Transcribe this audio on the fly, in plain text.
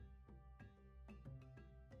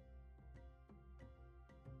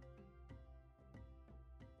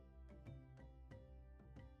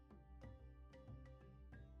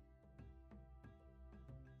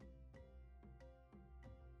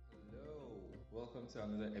welcome to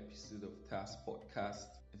another episode of Task Podcast.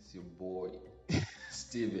 It's your boy,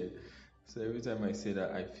 Steven. So every time I say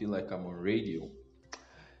that, I feel like I'm on radio.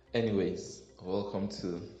 Anyways, welcome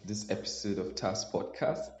to this episode of Task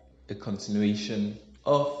Podcast, a continuation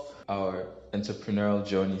of our entrepreneurial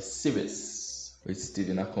journey series with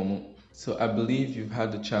Steven Akomu. So I believe you've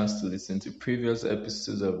had the chance to listen to previous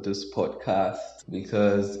episodes of this podcast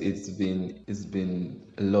because it's been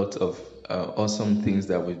a lot of awesome things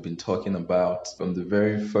that we've been talking about from the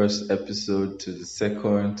very first episode to the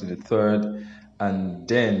second to the third and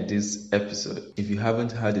then this episode. If you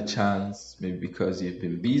haven't had a chance, maybe because you've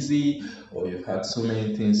been busy or you've had so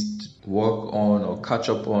many things to work on or catch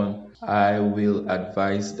up on, I will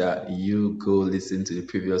advise that you go listen to the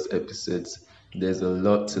previous episodes. There's a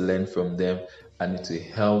lot to learn from them and it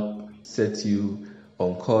will help set you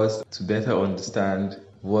on course to better understand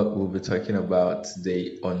what we'll be talking about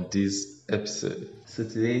today on this episode. So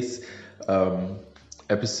today's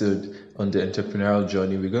episode on the entrepreneurial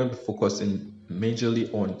journey, we're going to be focusing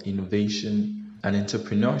majorly on innovation and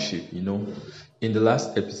entrepreneurship. In the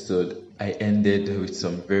last episode, I ended with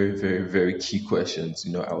some very, very, very key questions.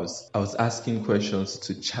 I was asking questions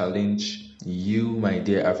to challenge you, my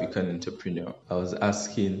dear African entrepreneur. I was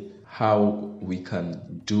asking how we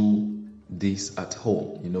can do this at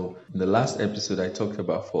home. In the last episode, I talked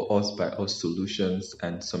about for us by us solutions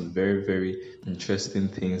and some very, very interesting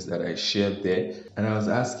things that I shared there. And I was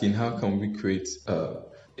asking, how can we create a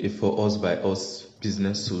for us by us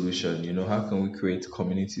business solution? How can we create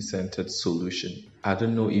community-centered solution? I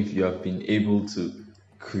don't know if you have been able to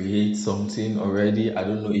create something already. I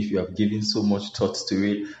don't know if you have given so much thought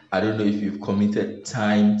to it. I don't know if you've committed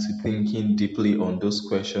time to thinking deeply on those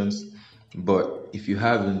questions. But if you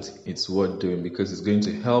haven't, it's worth doing because it's going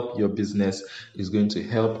to help your business. It's going to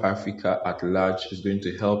help Africa at large. It's going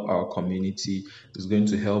to help our community. It's going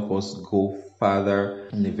to help us go further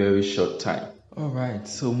in a very short time. All right,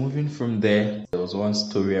 so moving from there was one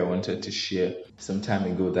story I wanted to share some time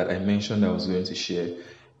ago that I mentioned I was going to share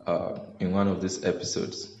in one of these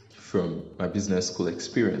episodes from my business school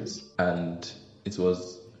experience. And it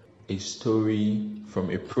was a story from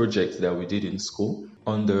a project that we did in school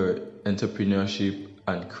under entrepreneurship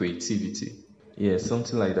and creativity. Yeah,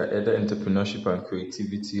 something like that, either entrepreneurship and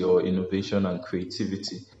creativity or innovation and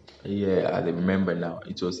creativity. Yeah, I remember now.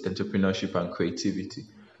 It was entrepreneurship and creativity.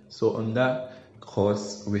 So on that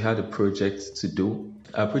course, we had a project to do.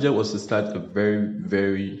 Our project was to start a very,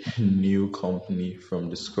 very new company from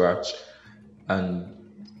the scratch. And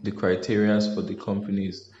the criteria for the company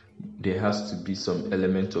is there has to be some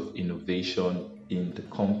element of innovation in the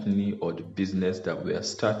company or the business that we are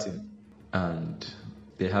starting. And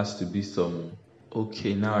there has to be some,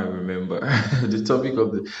 now I remember. The topic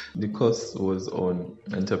of the course was on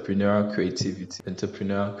entrepreneurial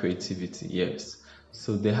creativity, yes.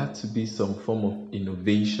 So there had to be some form of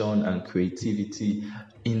innovation and creativity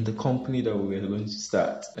in the company that we were going to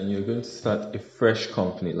start. And you're going to start a fresh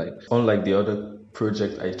company, unlike the other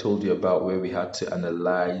project I told you about where we had to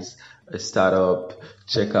analyze a startup,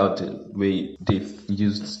 check out the way they've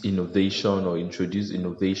used innovation or introduced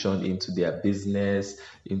innovation into their business,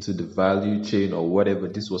 into the value chain or whatever.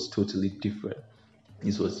 This was totally different.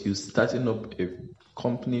 This was you starting up a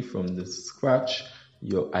company from the scratch,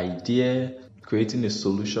 your idea, creating a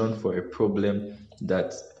solution for a problem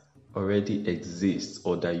that already exists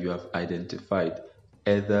or that you have identified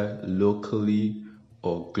either locally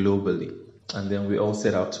or globally. And then we all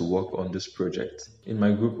set out to work on this project. In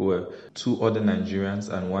my group were 2 other Nigerians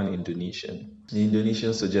and 1 Indonesian. The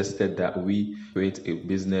Indonesian suggested that we create a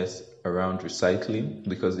business around recycling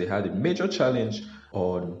because they had a major challenge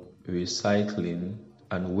on recycling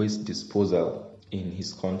and waste disposal in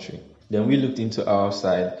his country. Then we looked into our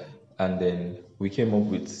side and then we came up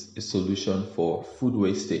with a solution for food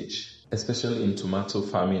wastage, especially in tomato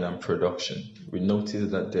farming and production. We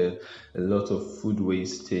noticed that there's a lot of food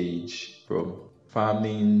wastage from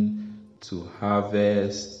farming to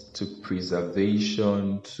harvest to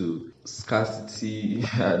preservation to scarcity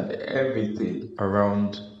and everything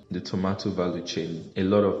around the tomato value chain. A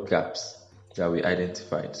lot of gaps that we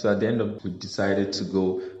identified. So at the end we decided to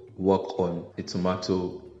go work on a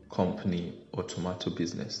tomato company or tomato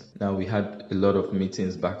business. Now we had a lot of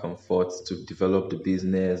meetings back and forth to develop the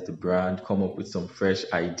business, the brand, come up with some fresh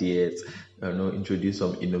ideas, introduce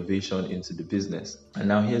some innovation into the business. And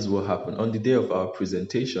now here's what happened. On the day of our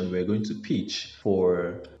presentation, we're going to pitch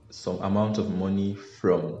for some amount of money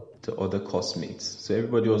from the other classmates. So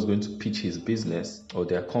everybody was going to pitch his business or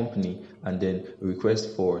their company and then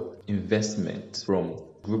request for investment from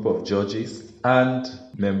a group of judges and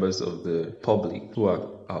members of the public who are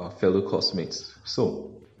our fellow classmates.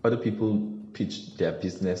 So Other people pitched their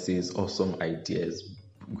businesses, awesome ideas,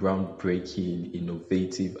 groundbreaking,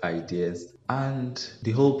 innovative ideas. And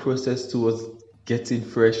the whole process towards getting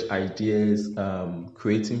fresh ideas,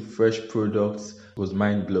 creating fresh products was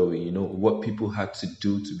mind blowing. What people had to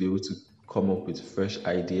do to be able to come up with fresh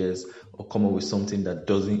ideas or come up with something that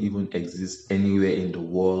doesn't even exist anywhere in the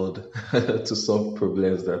world to solve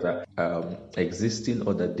problems that are existing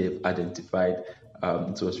or that they've identified.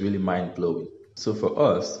 It was really mind blowing. So for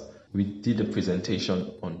us, we did a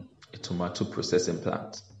presentation on a tomato processing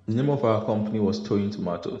plant. The name of our company was Towing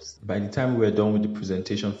Tomatoes. By the time we were done with the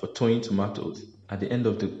presentation for Towing Tomatoes, at the end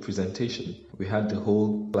of the presentation, we had the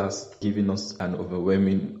whole class giving us an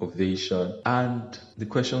overwhelming ovation, and the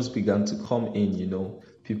questions began to come in.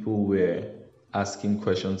 People were asking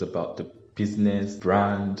questions about the business,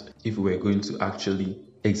 brand, if we were going to actually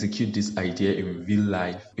execute this idea in real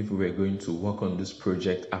life, if we were going to work on this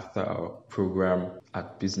project after our program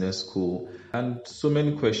at business school, and so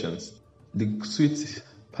many questions. The sweet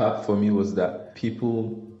part for me was that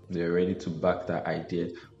people, they're ready to back that idea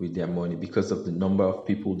with their money because of the number of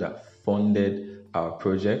people that funded our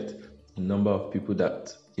project, the number of people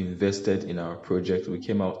that invested in our project. We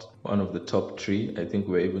came out one of the top 3. I think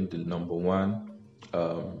we were even the number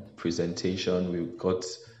 1 presentation. We got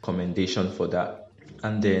commendation for that.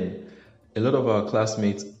 And then a lot of our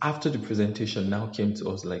classmates after the presentation now came to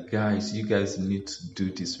us like, guys, you guys need to do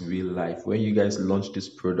this real life. When you guys launch this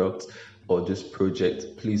product or this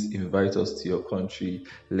project, please invite us to your country,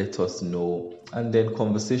 let us know. And then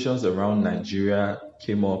conversations around Nigeria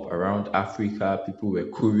came up, around Africa. People were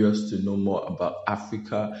curious to know more about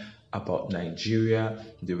Africa, about Nigeria.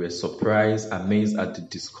 They were surprised, amazed at the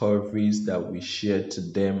discoveries that we shared to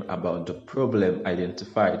them about the problem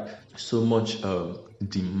identified. So much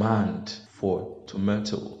demand for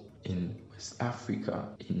tomato in West Africa,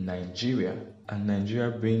 in Nigeria, and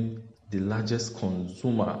Nigeria being the largest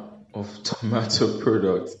consumer of tomato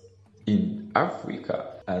products in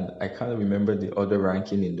Africa. And I can't remember the other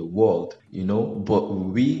ranking in the world, but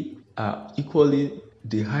we are equally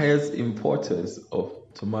the highest importers of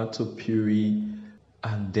tomato puree,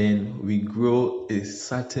 and then we grow a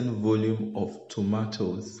certain volume of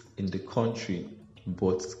tomatoes in the country,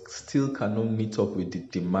 but still cannot meet up with the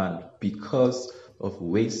demand because of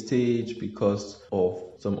wastage, because of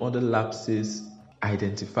some other lapses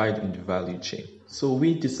identified in the value chain. So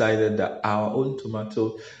we decided that our own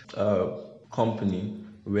tomato company,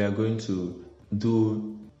 we are going to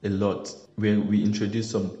do a lot where we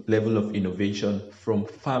introduce some level of innovation from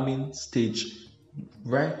farming stage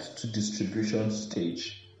right to distribution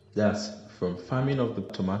stage. That's from farming of the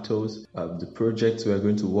tomatoes, the projects we are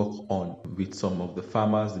going to work on with some of the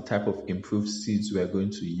farmers, the type of improved seeds we are going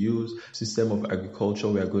to use, system of agriculture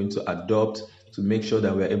we are going to adopt to make sure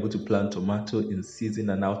that we are able to plant tomato in season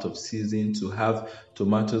and out of season, to have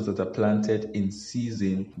tomatoes that are planted in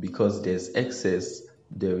season because there's excess,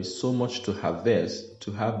 there is so much to harvest,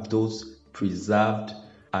 to have those preserved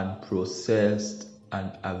and processed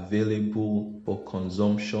and available for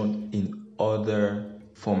consumption in other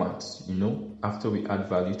formats, after we add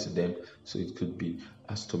value to them. So it could be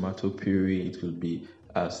as tomato puree, it could be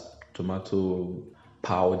as tomato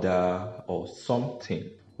powder or something,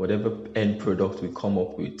 whatever end product we come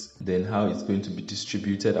up with, then how it's going to be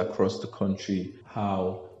distributed across the country,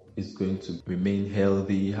 how it's going to remain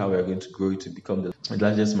healthy, how we're going to grow it to become the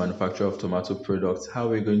largest manufacturer of tomato products, how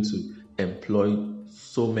we're going to employ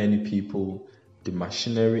so many people, the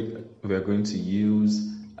machinery we're going to use,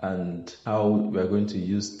 and how we're going to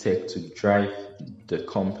use tech to drive the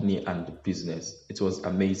company and the business. It was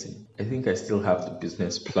amazing. I think I still have the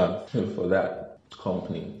business plan for that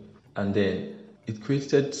company. And then it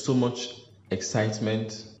created so much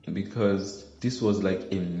excitement because this was like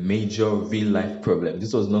a major real life problem.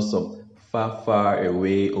 This was not some far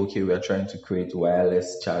away, okay, we are trying to create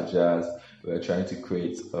wireless chargers, we are trying to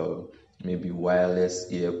create maybe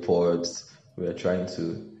wireless earpods,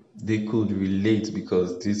 they could relate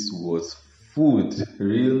because this was food,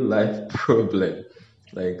 real life problem,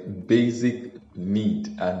 like basic need.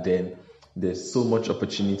 And then there's so much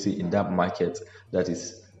opportunity in that market that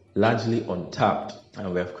is largely untapped,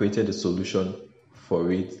 and we have created a solution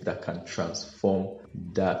for it that can transform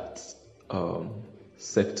that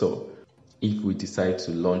sector if we decide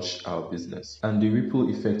to launch our business. And the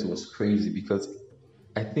ripple effect was crazy because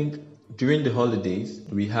I think during the holidays,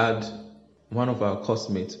 we had one of our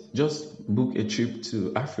classmates just book a trip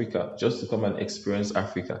to Africa just to come and experience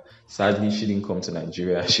Africa. Sadly, she didn't come to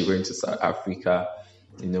Nigeria. She went to South Africa.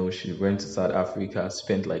 She went to South Africa,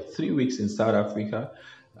 spent like 3 weeks in South Africa.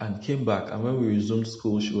 and came back. And when we resumed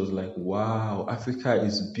school, she was like, wow, Africa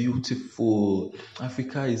is beautiful.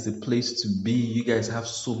 Africa is the place to be. You guys have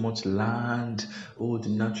so much land. Oh, the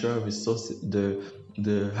natural resources,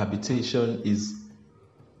 the habitation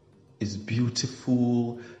is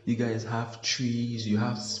beautiful. You guys have trees, you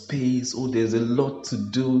have space. Oh, there's a lot to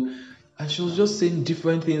do. And she was just saying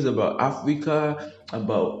different things about Africa,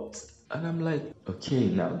 and I'm like, okay,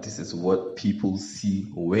 now this is what people see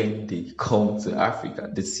when they come to Africa.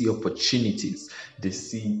 They see opportunities, they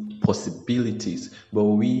see possibilities. But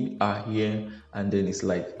we are here, and then it's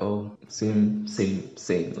like, oh, same.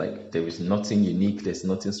 Like, there is nothing unique, there's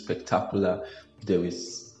nothing spectacular, there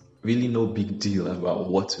is really no big deal about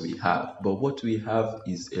what we have. But what we have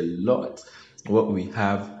is a lot. What we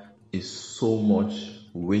have is so much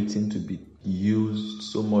waiting to be used,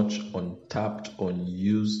 so much untapped,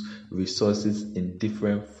 unused resources in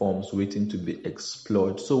different forms waiting to be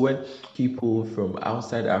explored. So when people from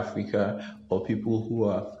outside Africa or people who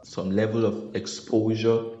are some level of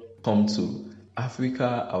exposure come to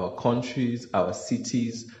Africa, our countries, our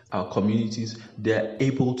cities, our communities, they're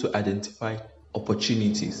able to identify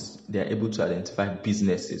opportunities. They're able to identify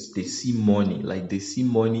businesses. They see money, like they see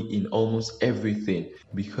money in almost everything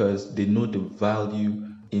because they know the value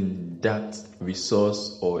in that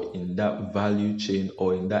resource or in that value chain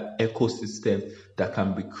or in that ecosystem that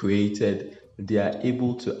can be created. They are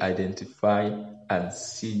able to identify and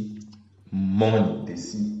see money. They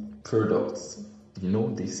see products.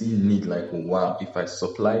 They see need, like, wow, if I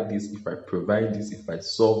supply this, if I provide this, if I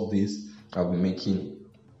solve this, I'll be making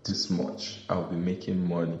this much. I'll be making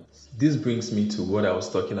money. This brings me to what I was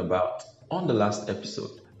talking about on the last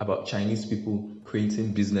episode about Chinese people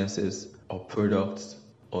creating businesses or products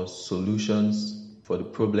or solutions for the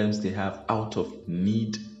problems they have out of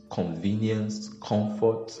need, convenience,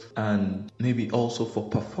 comfort, and maybe also for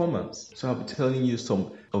performance. So I'll be telling you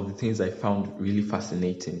some of the things I found really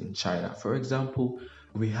fascinating in China. For example,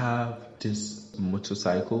 we have these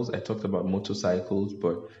motorcycles. I talked about motorcycles,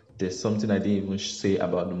 but there's something I didn't even say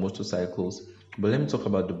about the motorcycles. But let me talk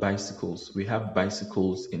about the bicycles. We have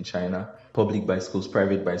bicycles in China, public bicycles,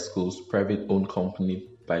 private owned company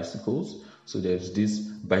bicycles. So there's this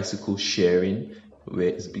bicycle sharing where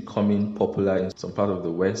it's becoming popular in some part of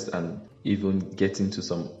the West and even getting to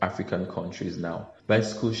some African countries now.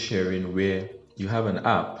 Bicycle sharing where you have an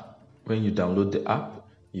app. When you download the app,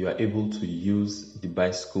 you are able to use the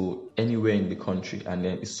bicycle anywhere in the country, and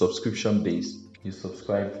then it's subscription based. You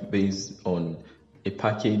subscribe based on a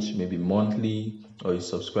package, maybe monthly, or you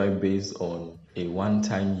subscribe based on a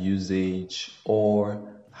one-time usage, or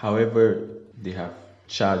however they have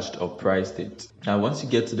charged or priced it. Now, once you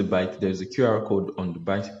get to the bike, there's a QR code on the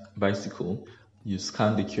bicycle. You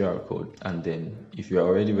scan the QR code, and then if you're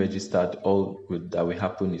already registered, all that will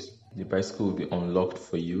happen is the bicycle will be unlocked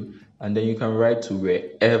for you, and then you can ride to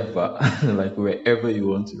wherever, like wherever you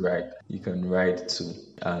want to ride, you can ride to.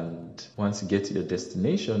 And once you get to your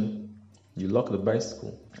destination, you lock the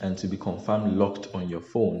bicycle, and to be confirmed locked on your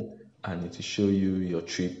phone, and it will show you your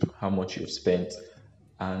trip, how much you've spent,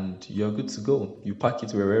 and you're good to go. You park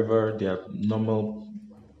it wherever there are normal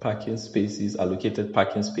parking spaces, allocated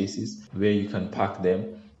parking spaces where you can park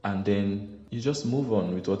them, and then you just move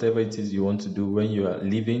on with whatever it is you want to do. When you are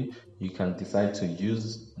leaving, you can decide to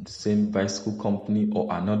use the same bicycle company or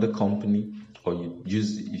another company, or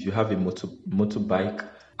if you have a motorbike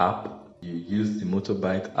app, you use the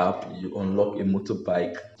motorbike app, you unlock a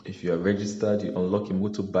motorbike. If you are registered, you unlock a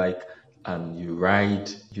motorbike and you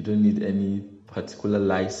ride. You don't need any particular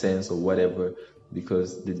license or whatever,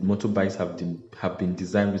 because the motorbikes have been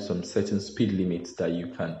designed with some certain speed limits that you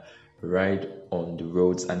can ride on the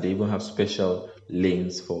roads, and they even have special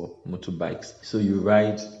lanes for motorbikes. So you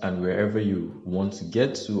ride, and wherever you want to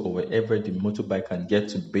get to, or wherever the motorbike can get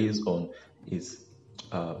to based on its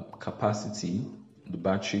capacity, the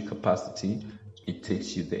battery capacity, it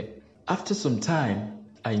takes you there. After some time,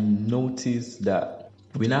 I noticed that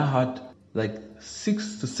we now had, like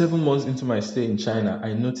 6 to 7 months into my stay in China,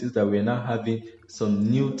 I noticed that we're now having some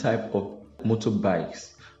new type of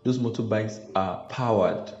motorbikes. Those motorbikes are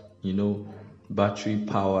powered, battery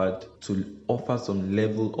powered, to offer some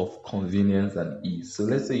level of convenience and ease. So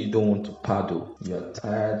let's say you don't want to paddle, you're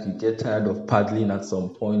tired, you get tired of paddling at some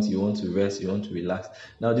point, you want to rest, you want to relax.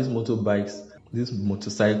 Now these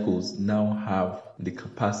motorcycles now have the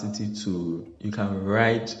capacity you can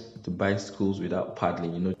ride the bicycles without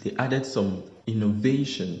paddling. They added some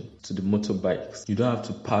innovation to the motorbikes. You don't have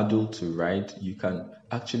to paddle to ride. You can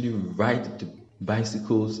actually ride the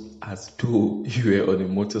bicycles as though you were on a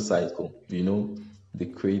motorcycle. They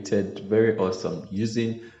created very awesome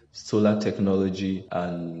using solar technology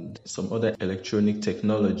and some other electronic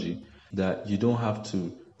technology that you don't have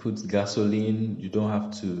to put gasoline, you don't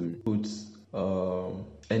have to put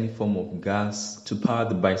any form of gas to power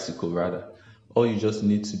the bicycle, rather. All you just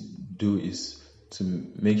need to do is to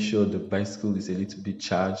make sure the bicycle is a little bit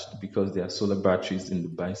charged, because there are solar batteries in the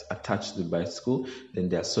bicycle attached to the bicycle. Then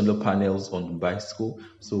there are solar panels on the bicycle.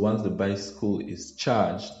 So once the bicycle is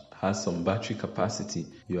charged, has some battery capacity,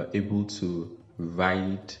 you are able to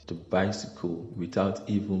ride the bicycle without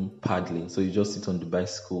even paddling. So you just sit on the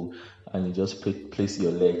bicycle and you just place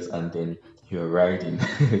your legs and then you're riding.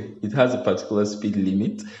 It has a particular speed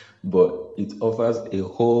limit, but it offers a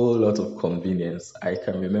whole lot of convenience. I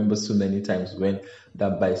can remember so many times when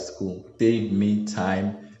that bicycle saved me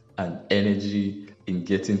time and energy in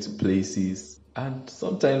getting to places. And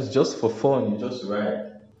sometimes just for fun, you just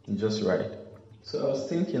ride. You just ride. So I was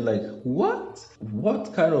thinking, like, what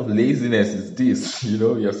kind of laziness is this?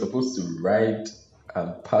 You're supposed to ride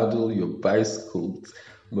and paddle your bicycles,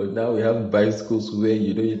 but now we have bicycles where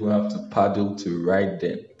you don't even have to paddle to ride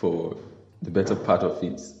them for the better part of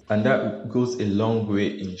it. And that goes a long way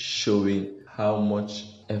in showing how much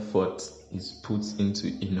effort is put into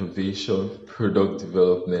innovation, product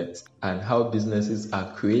development, and how businesses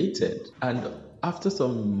are created. And after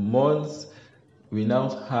some months, we now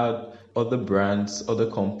have other brands,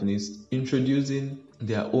 other companies introducing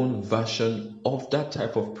their own version of that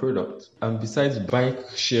type of product. And besides bike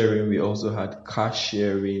sharing, we also had car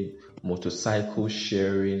sharing, motorcycle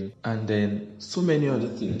sharing, and then so many other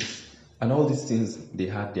things. And all these things, they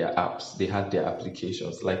had their apps, they had their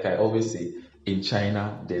applications. Like I always say, in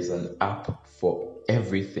China, there's an app for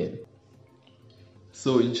everything.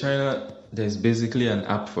 So in China, there's basically an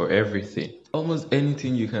app for everything. Almost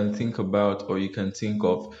anything you can think about or you can think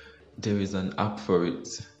of, there is an app for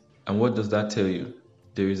it. And what does that tell you?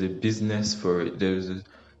 There is a business for it. There is a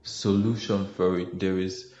solution for it.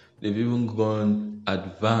 They've even gone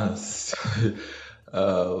advanced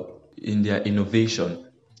in their innovation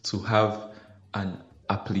to have an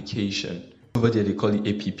application. Over there, they call it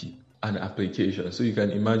app, an application. So you can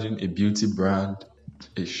imagine a beauty brand,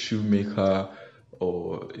 a shoemaker,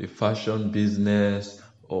 or a fashion business,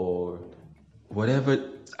 or whatever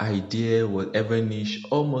idea, whatever niche,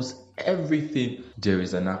 almost everything, there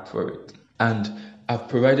is an app for it. And I've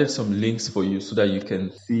provided some links for you so that you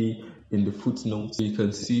can see in the footnotes, you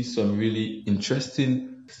can see some really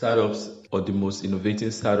interesting startups or the most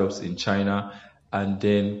innovative startups in China. And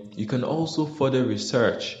then you can also further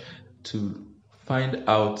research to find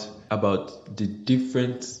out about the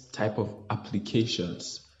different type of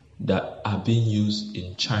applications that are being used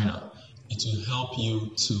in China. It will help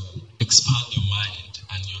you to expand your mind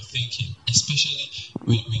and your thinking, especially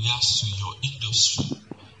with regards to your industry,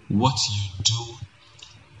 what you do,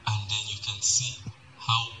 and then you can see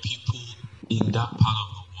how people in that part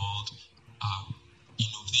of the world are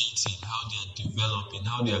innovating, how they are developing,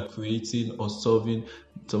 how they are creating or solving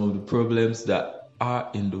some of the problems that are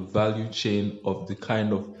in the value chain of the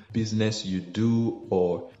kind of business you do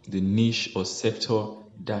or the niche or sector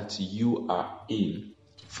that you are in.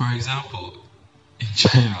 For example, in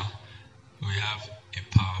China, we have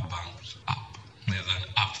a power bank app. There's an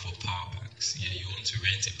app for power banks. Yeah, you want to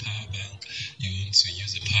rent a power bank, you want to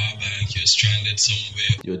use a power bank, you're stranded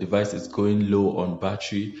somewhere, your device is going low on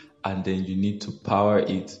battery, and then you need to power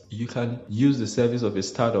it. You can use the service of a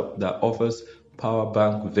startup that offers power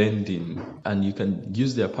bank vending, and you can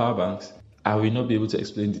use their power banks. I will not be able to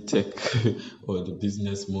explain the tech or the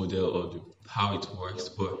business model or how it works,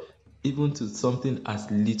 but even to something as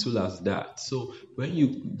little as that. So when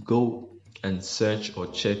you go and search or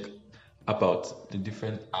check about the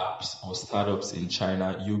different apps or startups in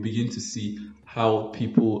China, you begin to see how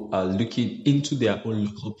people are looking into their own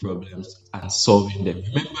local problems and solving them.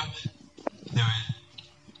 Remember, there were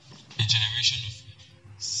a generation of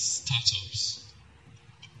startups,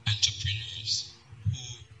 entrepreneurs who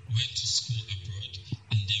went to school abroad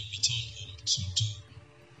and then returned home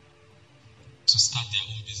to start their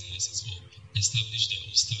own businesses or establish their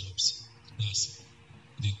own startups.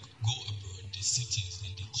 They go abroad, they see things,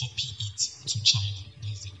 then they copy it to China.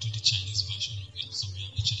 They do the Chinese version of it. So we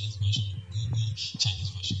have the Chinese version of Google,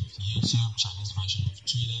 Chinese version of YouTube, Chinese version of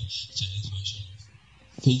Twitter, Chinese version of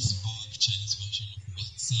Facebook, Chinese version of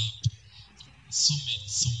WhatsApp. So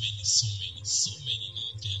many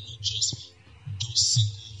now. They are not just those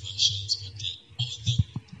single versions, but there are other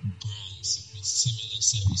brands with similar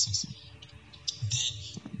services. Then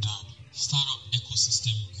the startup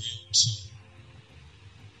ecosystem grew to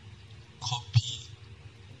copy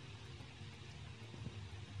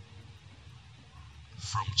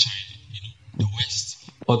from China. The West,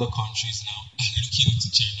 other countries now are looking looking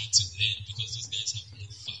into China to learn because those guys have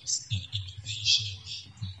moved fast in innovation,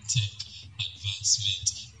 in tech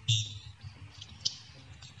advancement, in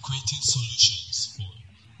creating solutions for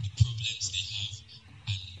the problems they have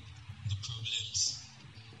and the problems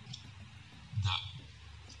that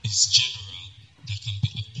is general that can be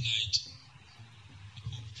applied,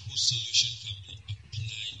 whose solution can be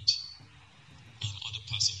applied in other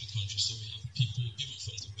parts of the country. So we have people, even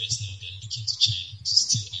from the West now, they're looking to China to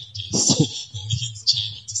steal ideas. They're looking to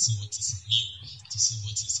China to see what is new, to see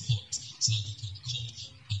what is hot, so that they can come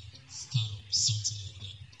and start up something like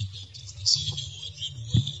that in their business. So if you're wondering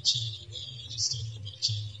why China, why am I just talking about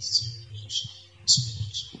China so much?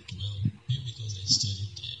 Well, maybe because I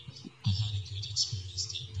studied there, I had a good experience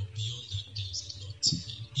there. But beyond that, there's a lot to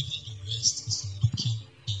learn. Even the West is looking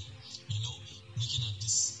in, looking at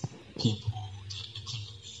these people, their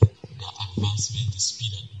economy, their advancement, the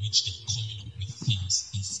speed at which they're coming up with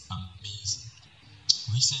things is amazing.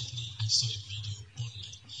 Recently, I saw a video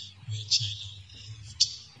online where China moved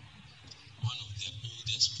one of their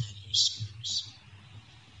oldest primary schools.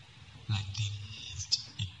 Like they moved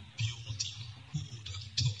a building. Who would have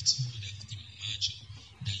thought, who would have imagined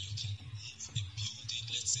that you can move a building,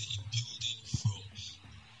 let's say a building from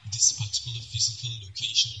this particular physical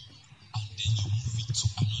location and then you move it to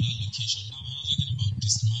another location. Now we're not talking about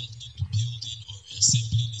dismantling the building or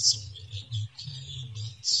reassembling it somewhere. Like you carry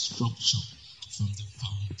that structure from the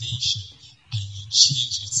foundation and you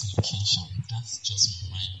change its location. That's just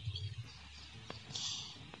mind blowing.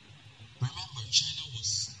 Remember, China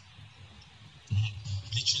was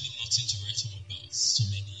literally nothing to write home about so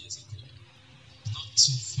many years ago. Not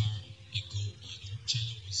too far ago,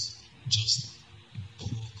 China was just a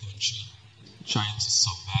poor country trying to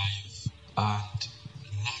survive and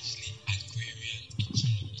largely agrarian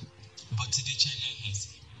economy. But today China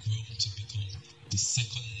has grown to become the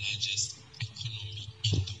second largest economy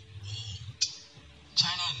in the world.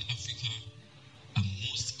 China and Africa and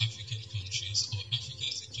most African countries, or Africa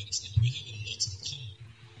as a continent, we have a lot in common.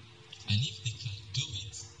 And if they can do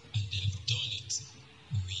it, and they have done it,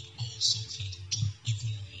 we also can do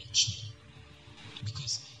even much more.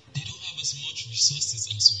 Because they don't have as much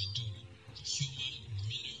resources as we do, human,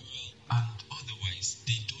 mineral, and otherwise.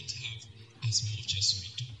 They don't have as much as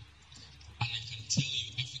we do. And I can tell you,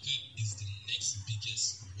 Africa is the next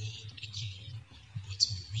biggest world economy, but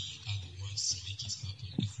we are the ones to make it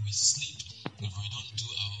happen. If we sleep, if we don't do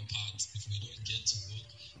our part, if we don't get to work,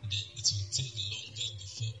 then it will take longer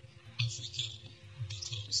before Africa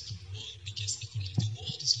becomes the world's biggest economy. The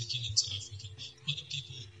world is looking into Africa. Other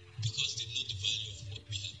people, because they know the value of what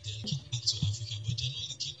we have, they're looking into Africa, but they're not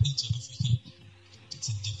looking into Africa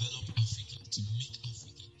to develop Africa, to make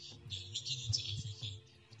Africa. They're looking into Africa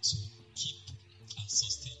to keep and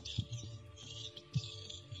sustain their own world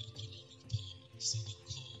power or economic power. So they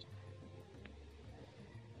call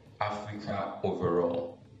Africa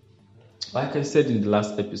overall. Like I said in the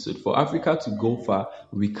last episode, for Africa to go far,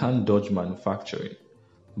 we can't dodge manufacturing,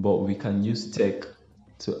 but we can use tech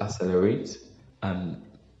to accelerate and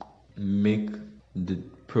make the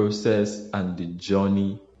process and the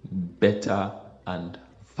journey better and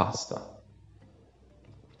faster.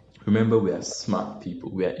 Remember, we are smart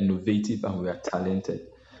people, we are innovative, and we are talented.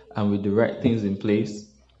 And with the right things in place,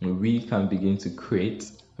 we can begin to create,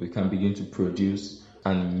 we can begin to produce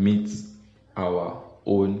and meet our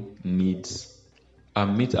own needs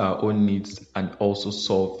and also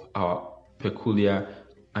solve our peculiar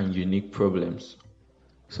and unique problems.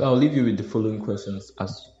 So I'll leave you with the following questions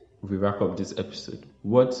as we wrap up this episode.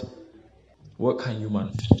 What can you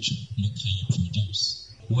manufacture? what can you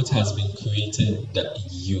produce? What has been created that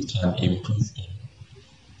you can improve on?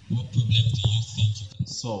 What problem do you think you can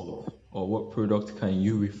Solve, or what product can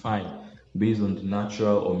you refine based on the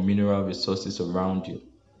natural or mineral resources around you?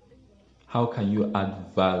 How can you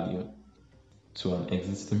add value to an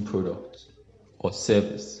existing product or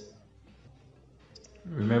service?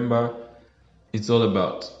 Remember, it's all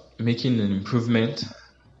about making an improvement,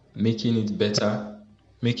 making it better,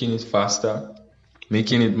 making it faster,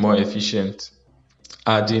 making it more efficient.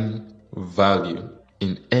 Adding value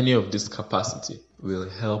in any of this capacity will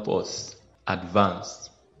help us advance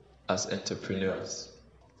as entrepreneurs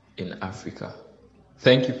in Africa.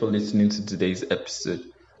 Thank you for listening to today's episode.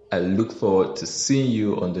 I look forward to seeing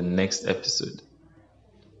you on the next episode.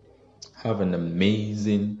 Have an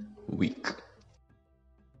amazing week.